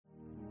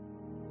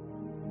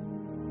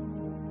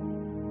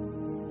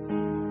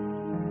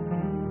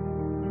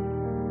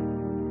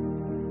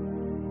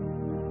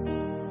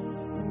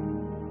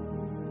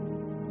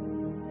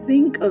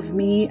Think of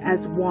me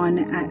as one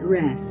at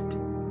rest.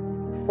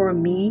 For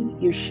me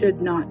you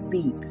should not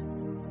weep.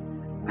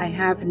 I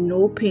have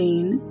no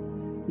pain,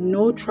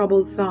 no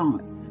troubled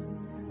thoughts,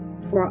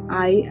 for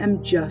I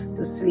am just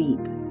asleep.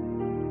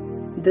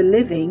 The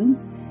living,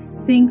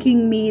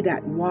 thinking me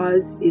that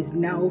was, is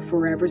now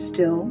forever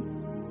still,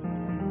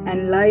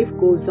 and life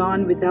goes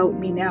on without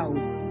me now,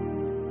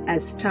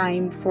 as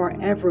time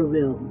forever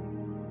will.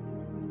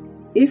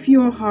 If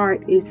your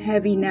heart is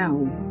heavy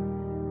now,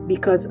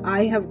 because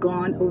I have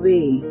gone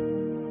away,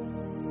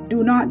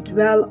 do not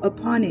dwell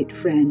upon it,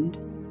 friend,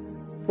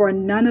 for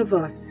none of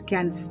us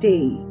can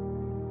stay.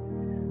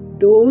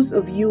 Those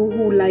of you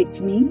who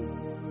liked me,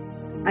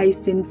 I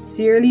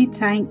sincerely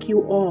thank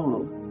you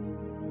all.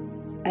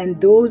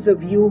 And those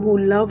of you who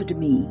loved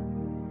me,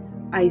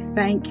 I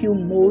thank you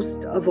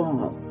most of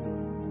all.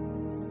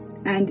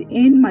 And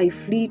in my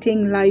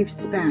fleeting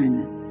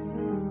lifespan,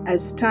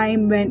 as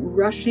time went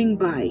rushing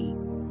by,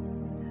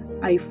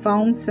 I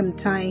found some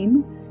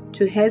time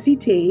to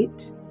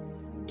hesitate,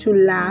 to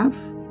laugh,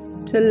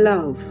 to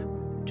love,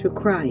 to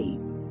cry.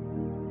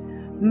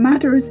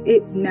 Matters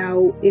it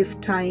now if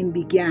time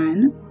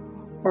began,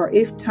 or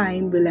if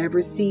time will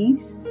ever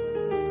cease?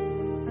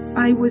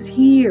 I was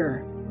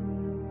here,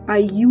 I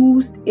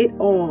used it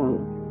all,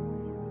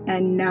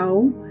 and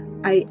now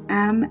I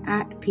am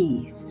at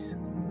peace.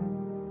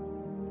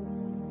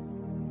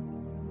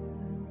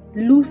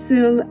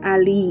 Lucille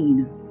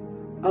Alleyne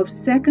of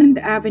 2nd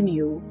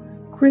Avenue,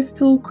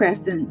 Crystal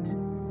Crescent,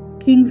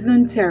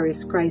 Kingsland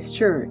Terrace,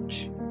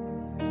 Christchurch,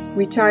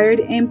 retired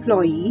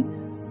employee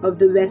of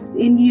the West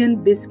Indian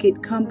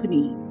Biscuit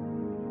Company,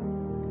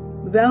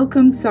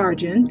 Welcome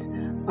Sergeant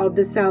of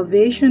the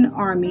Salvation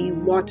Army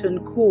Wotton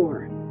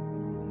Corps,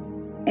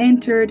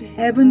 entered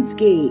Heaven's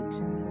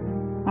Gate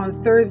on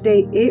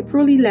Thursday,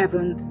 April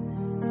 11th,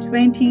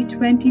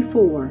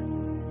 2024,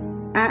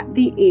 at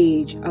the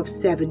age of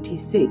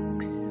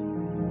 76.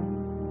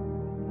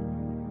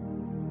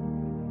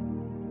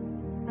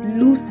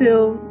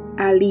 Lucille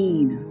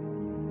Alleyne,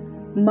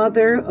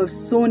 mother of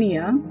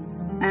Sonia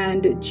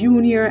and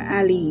Junior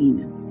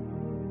Alleyne,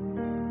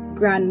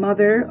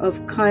 grandmother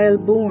of Kyle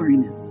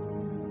Bourne,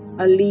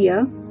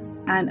 Aaliyah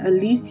and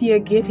Alicia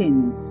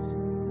Gittins,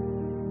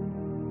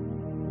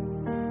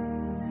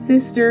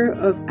 sister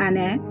of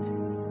Annette,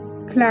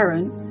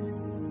 Clarence,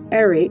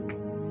 Eric,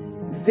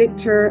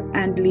 Victor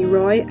and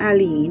Leroy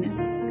Alleyne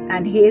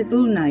and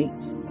Hazel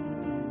Knight,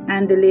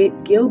 and the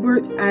late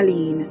Gilbert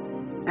Alleyne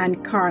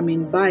and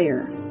Carmen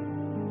Beyer,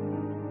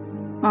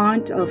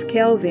 aunt of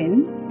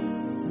Kelvin,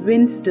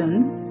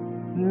 Winston,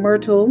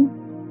 Myrtle,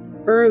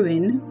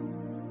 Irwin,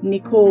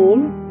 Nicole,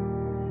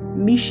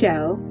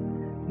 Michelle,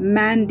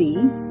 Mandy,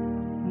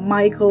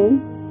 Michael,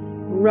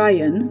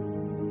 Ryan,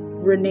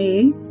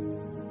 Renee,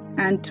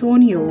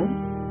 Antonio,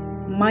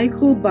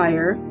 Michael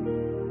Beyer,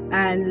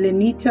 and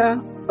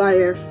Lenita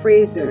Beyer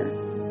Fraser,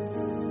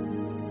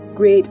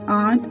 great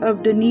aunt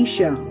of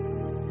Denisha,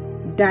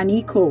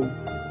 Danico,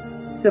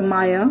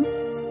 Samaya,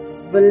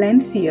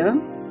 Valencia,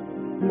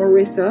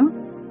 Marissa,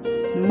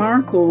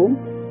 Marco,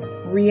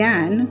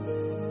 Rianne,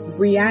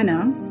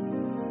 Brianna,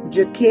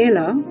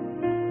 Jakayla,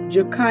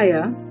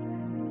 Jakaya,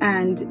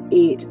 and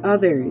 8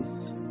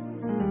 others.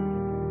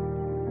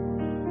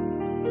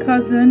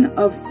 Cousin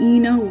of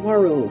Ina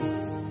Worrell,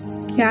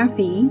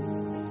 Kathy,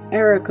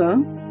 Erica,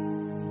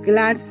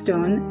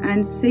 Gladstone,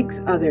 and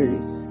 6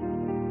 others.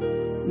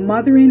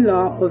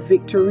 Mother-in-law of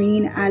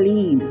Victorine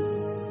Alleyne,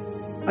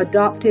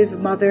 adoptive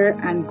mother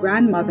and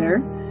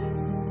grandmother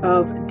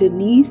of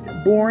Denise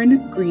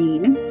Bourne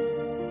Green,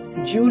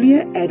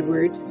 Julia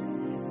Edwards,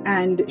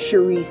 and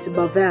Cherise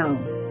Bavell.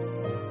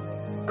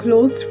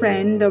 Close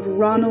friend of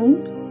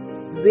Ronald,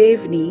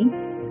 Waveney,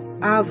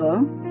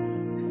 Ava,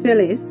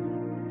 Phyllis,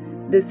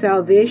 the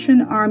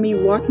Salvation Army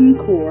Wotton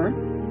Corps,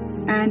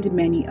 and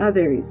many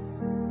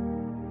others.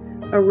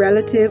 A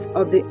relative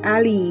of the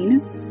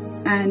Alleyne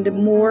and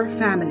more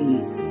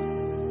families.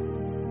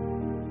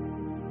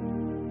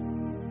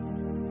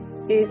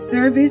 A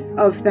service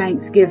of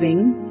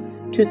thanksgiving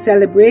to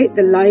celebrate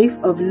the life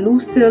of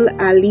Lucille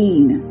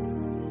Alleyne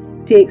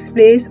takes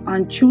place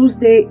on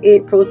Tuesday,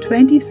 April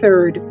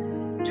 23rd,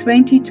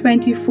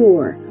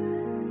 2024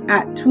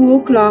 at 2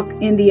 o'clock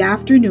in the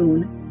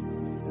afternoon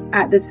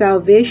at the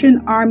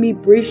Salvation Army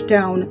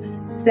Bridgetown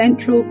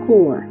Central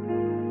Corps,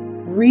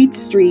 Reed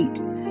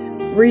Street,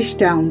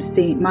 Bridgetown,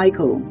 St.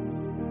 Michael.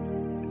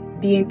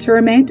 The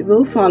interment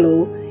will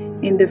follow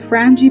in the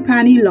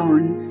Frangipani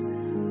lawns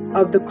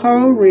of the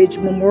Coral Ridge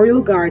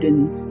Memorial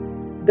Gardens,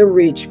 the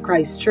Ridge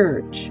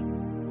Christchurch.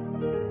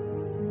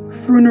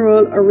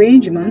 Funeral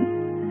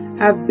arrangements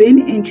have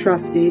been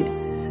entrusted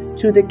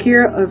to the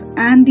care of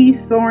Andy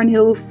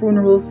Thornhill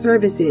Funeral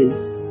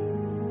Services,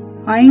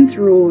 Hines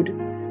Road,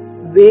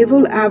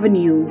 Wavell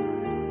Avenue,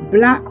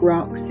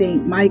 Blackrock,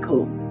 St.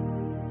 Michael.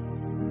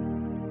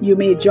 You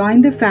may join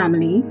the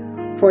family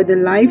for the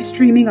live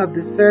streaming of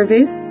the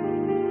service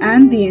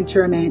and the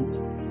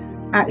interment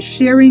at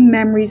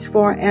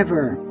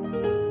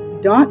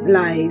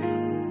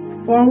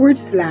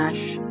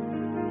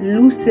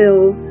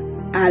sharingmemoriesforever.live/Lucille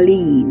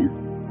Alleyne.